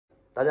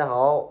大家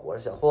好，我是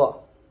小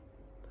霍。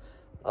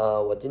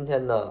我今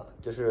天呢，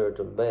就是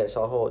准备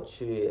稍后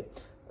去，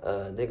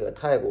那个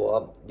泰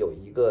国有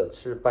一个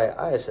是拜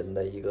爱神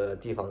的一个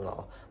地方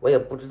啊，我也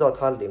不知道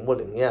它灵不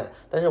灵验，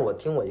但是我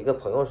听我一个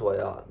朋友说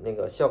呀，那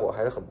个效果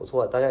还是很不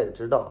错。大家也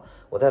知道，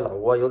我在老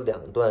挝有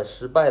2段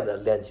失败的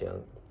恋情，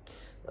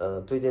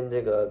最近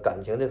这个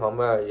感情这方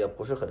面也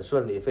不是很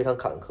顺利，非常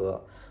坎坷，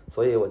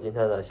所以我今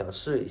天呢想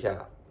试一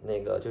下，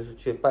那个就是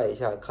去拜一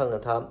下，看看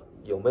它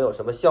有没有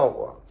什么效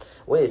果。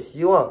我也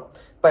希望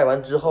拜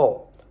完之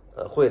后，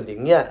会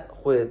灵验，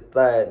会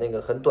在那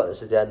个很短的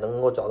时间能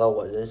够找到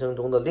我人生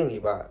中的另一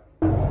半。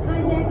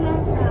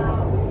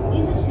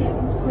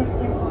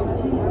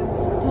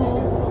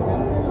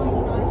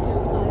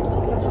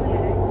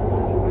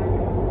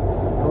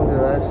总体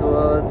来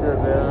说，这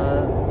边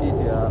地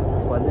铁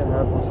环境还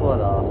是不错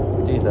的啊，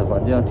地铁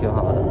环境挺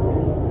好的。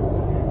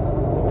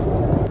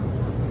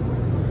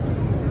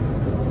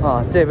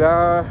啊，这边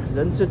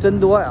人是真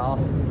多呀！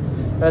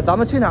咱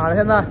们去哪呢？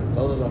现在？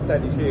走，带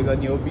你去一个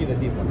牛逼的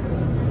地方。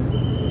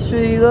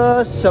去一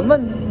个什么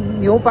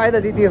牛掰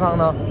的地方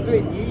呢？对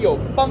你有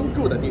帮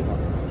助的地方。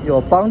有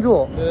帮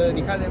助。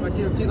你看那边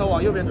镜头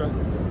往右边转，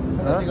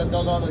看到这个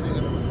高高的这个。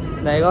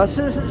哪个？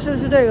是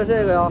这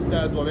个呀？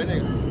对，左边这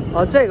个。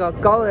哦，这个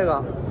高这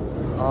个。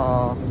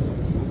哦，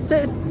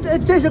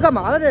这是干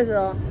嘛的？这是？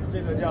这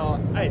个叫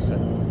爱神。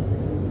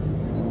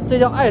这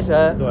叫爱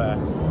神。对。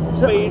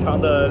非常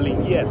的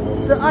灵验。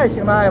是爱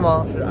情的爱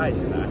吗？是爱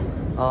情的爱。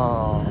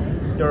哦。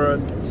就是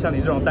像你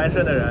这种单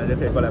身的人就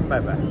可以过来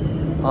拜拜。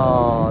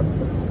哦。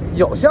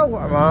有效果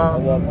吗？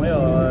我朋友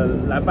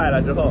来拜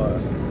了之后，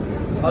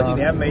好几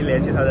年没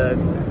联系他的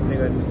那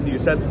个女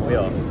生朋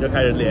友，就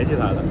开始联系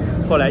他了。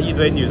后来一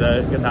堆女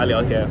的跟他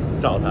聊天，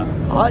找他，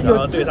然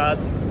后对他，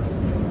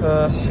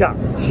抢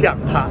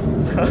他。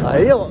哎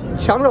呦，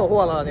抢手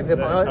货了，你这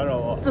朋友。抢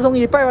手货。自从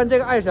你拜完这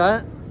个爱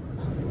神，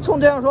冲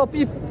这样说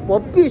我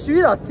必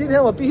须的，今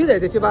天我必须得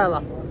去拜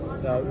了。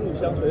入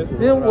乡随俗。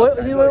因为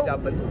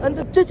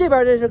这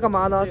边这是干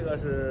嘛呢？这个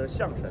是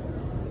象神。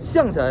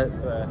象神。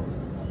对。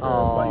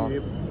哦。关于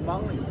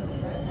帮你。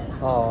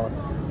哦，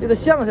这个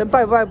象神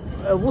拜不拜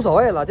无所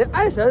谓了，这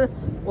爱神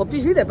我必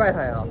须得拜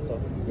他呀。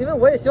因为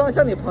我也希望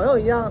像你朋友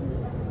一样，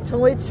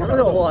成为抢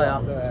手货呀。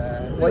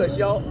对。热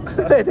销。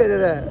对。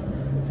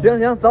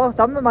行，走，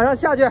咱们马上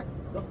下去。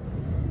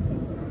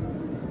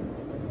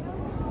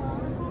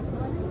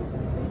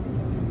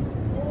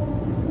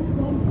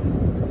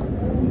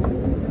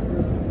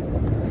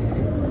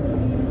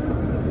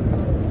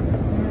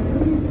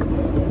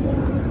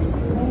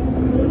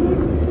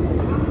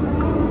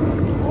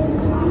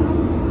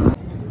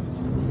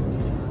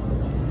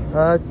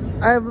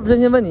真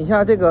心问你一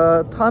下，这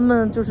个他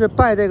们就是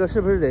拜这个，是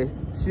不是得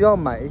需要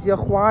买一些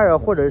花啊，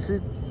或者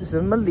是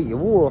什么礼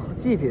物、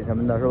祭品什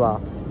么的，是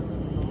吧？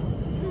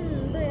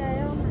对呀，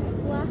要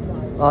买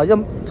花。啊，要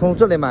从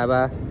这里买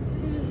呗。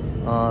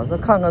啊，那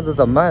看看这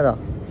怎么卖的。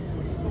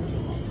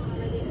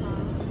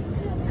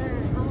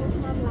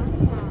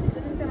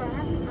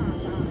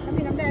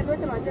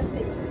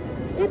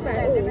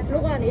150，如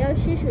果你要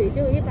汽水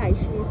就170。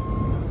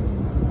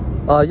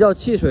啊，要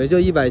汽水就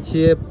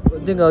170，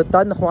那个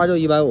单的花就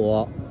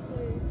150。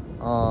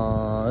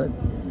啊，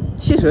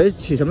汽水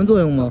起什么作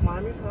用吗？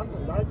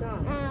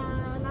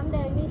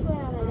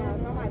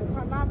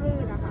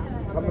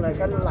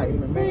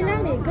会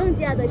让你更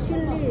加的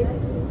顺利。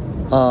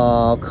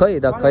可以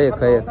的，可以。好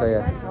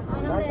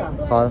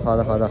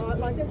的。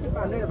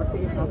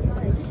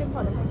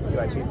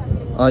170。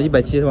啊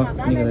，170是吧？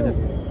你给他的。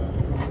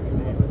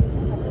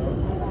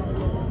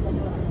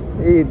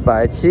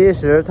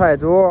170泰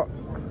铢。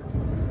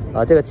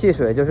啊，这个汽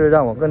水就是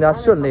让我更加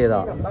顺利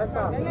的，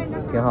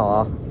挺好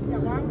啊。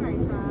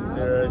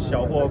这是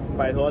小霍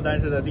摆脱单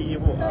身的第一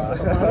步啊！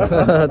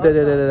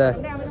对，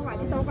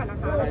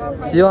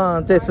希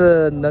望这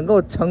次能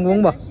够成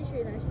功吧。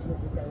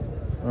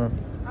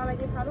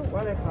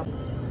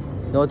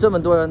有这么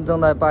多人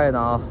正在拜呢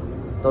啊，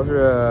都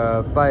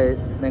是拜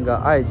那个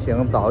爱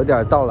情早一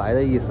点到来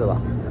的意思吧。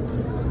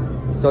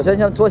首先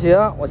先脱鞋，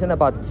我现在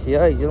把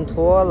鞋已经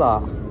脱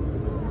了。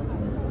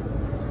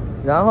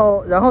然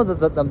后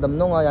怎么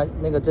弄啊？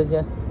那个真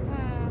心。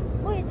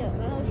跪着，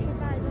然后去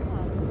拜就好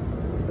了。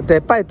得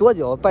拜多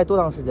久？拜多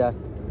长时间？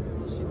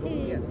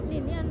你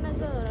念那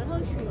个，然后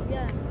许愿，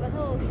然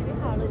后许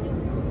好了就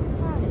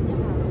拜就好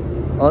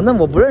了。哦，那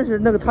我不认识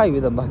那个泰语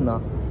怎么办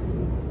呢？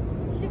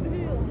是不是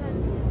有汉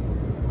语？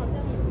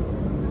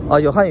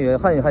好像有。有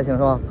汉语还行是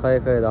吧？可以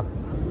的。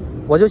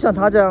我就像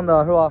他这样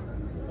的是吧？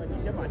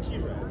你先把汽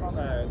水放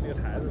在那个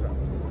台子上。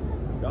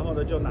然后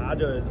呢，就拿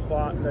着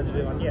花在这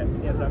地方念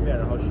3遍，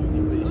然后许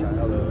你自己想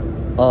要的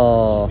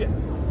7遍。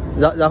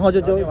然后就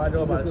念完之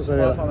后把花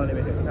放到那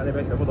边去，你看那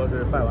边全部都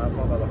是拜完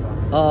放到的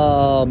花。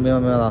哦，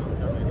明白了。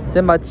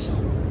先把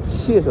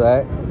汽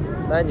水，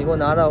来，你给我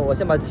拿着，我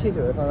先把汽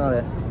水放那里。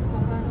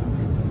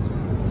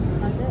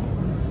好的。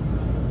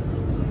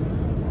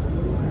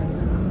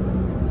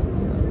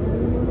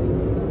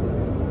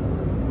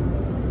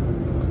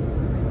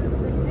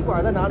吸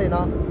管在哪里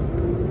呢？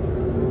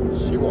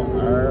吸管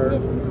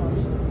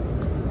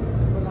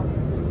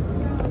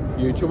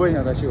YouTube 一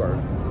下他吸管。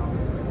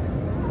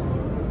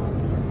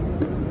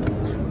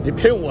你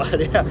骗我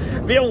的，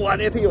骗我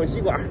的，他有吸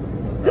管。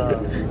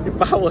你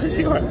拔我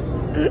吸管。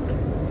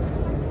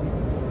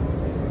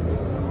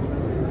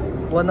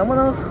我能不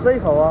能喝一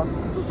口啊？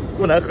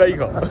不能喝一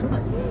口。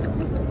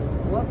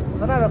我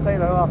从那边喝一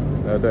口是吧？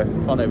对，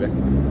放那边。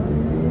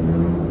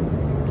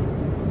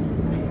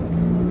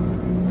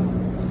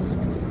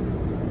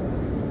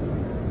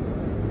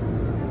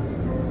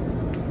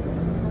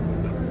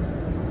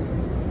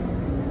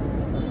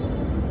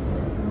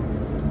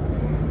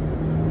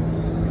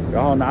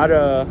然后拿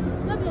着，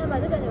要不然把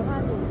这个牛花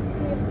笔，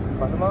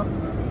把什么？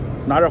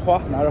拿着花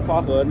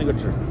和那个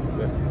纸，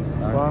对，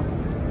花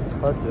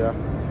和纸。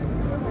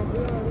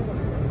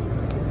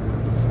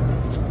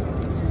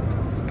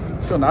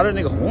就拿着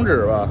那个红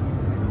纸吧。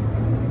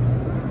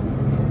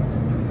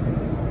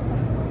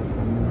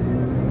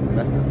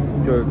来，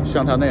就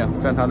像他那样，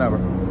站他那边。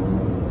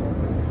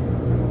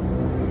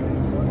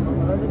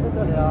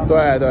这里啊？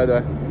对对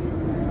对。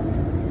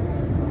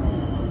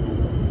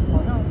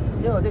好像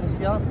也有这个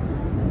香，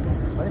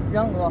把这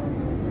香给我。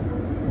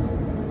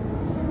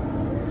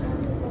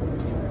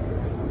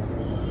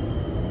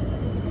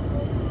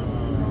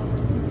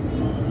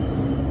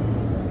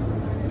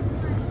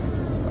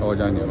我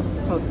讲你了。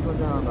就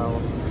这样的，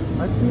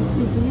还第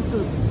一次。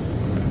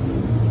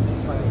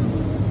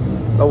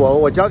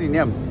我教你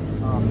念。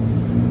啊。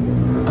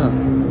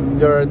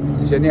就是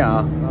你先念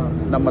啊。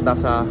那么大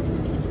沙。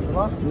什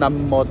么？那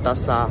么大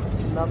沙。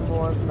那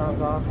么大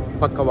沙。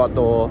帕卡瓦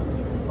多。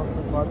帕卡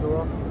瓦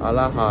多。阿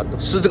拉哈多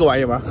是这个玩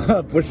意吗？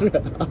不是，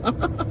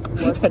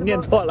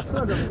念错了。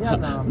这怎么念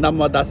呢？那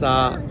么大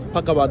沙，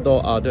帕卡瓦多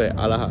啊，对，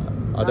阿拉哈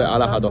啊，对，阿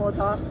拉哈多。那么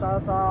大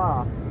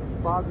沙，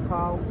帕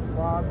卡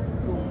瓦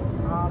多。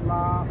阿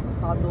拉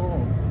哈东，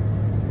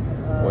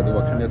我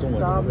看见中文。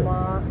沙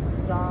玛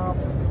沙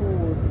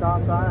布达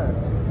山，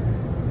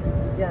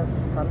念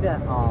3遍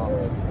啊。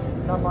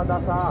那么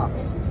大沙，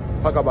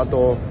帕卡巴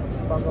多，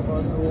巴格巴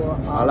多，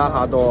阿拉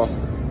哈多，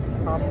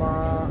沙玛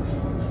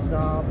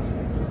沙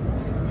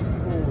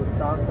布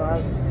达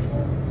山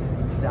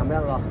，2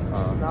遍了。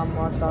那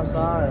么大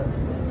山，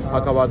帕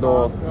卡巴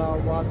多，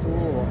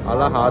阿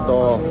拉哈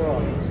多，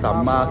萨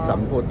玛萨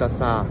布达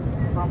沙。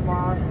沙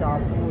玛沙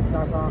布达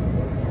沙。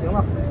行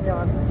了，念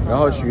完。然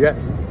后许愿。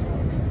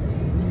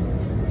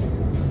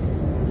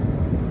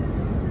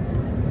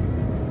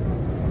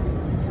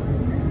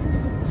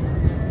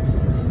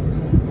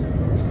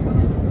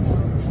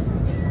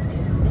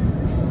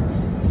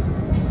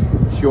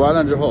许完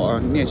了之后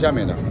啊，念下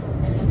面的。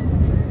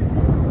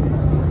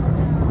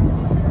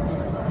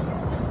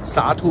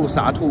沙兔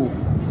沙兔。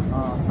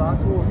啊，沙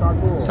兔沙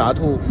兔。沙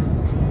兔。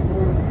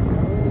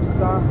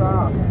沙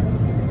沙。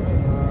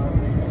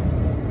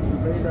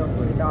飞的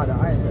伟大的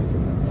爱人。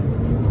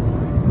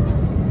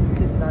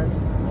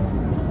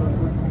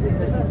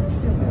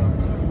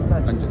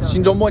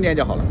心中默念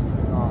就好了。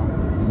啊，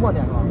默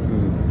念是吧？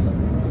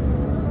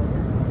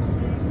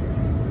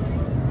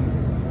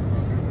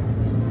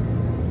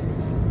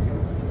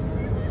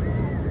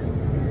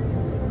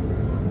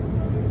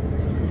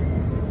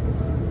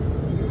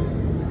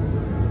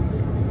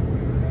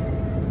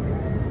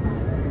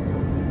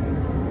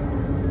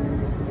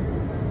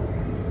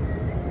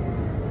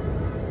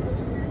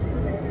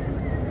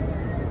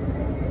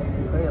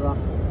可以了。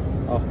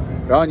好，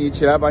然后你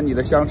起来把你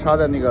的香插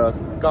在那个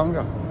缸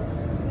上。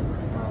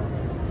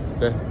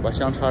对，把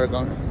香插在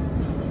缸上。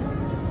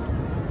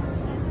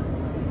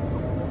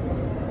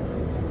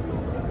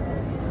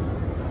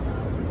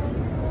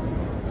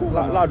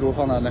蜡烛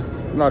放到那，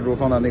蜡烛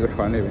放到那个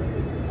船里边。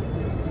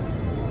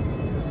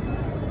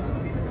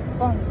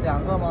放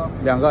2个吗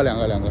？2个。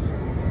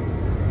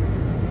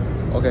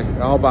OK，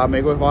 然后把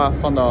玫瑰花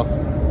放到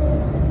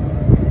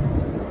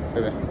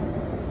这边。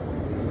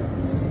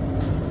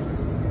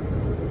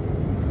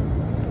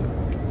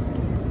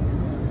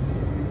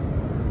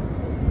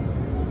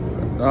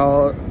然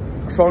后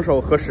双手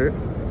合十，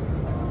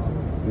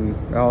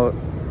然后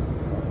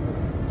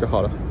就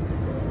好了。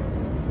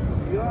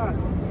许愿，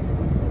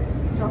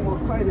让我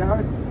快点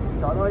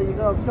找到一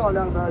个漂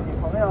亮的女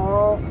朋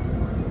友。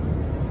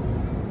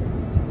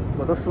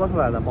我都说出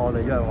来了，把我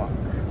的愿望。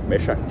没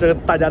事，这个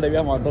大家的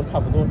愿望都差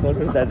不多，都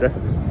是在这。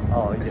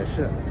哦，也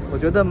是。我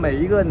觉得每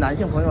一个男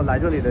性朋友来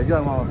这里的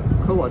愿望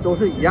和我都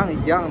是一样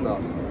的，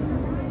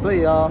所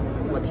以啊，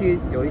我替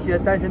有一些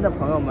单身的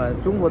朋友们、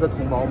中国的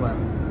同胞们。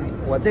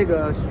我这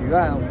个许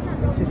愿，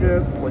其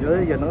实我觉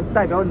得也能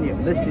代表你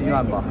们的心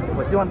愿吧。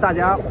我希望大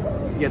家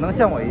也能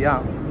像我一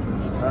样，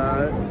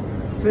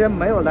虽然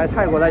没有来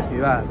泰国来许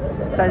愿，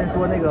但是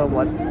说那个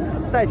我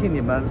代替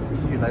你们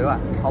许了愿，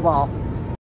好不好？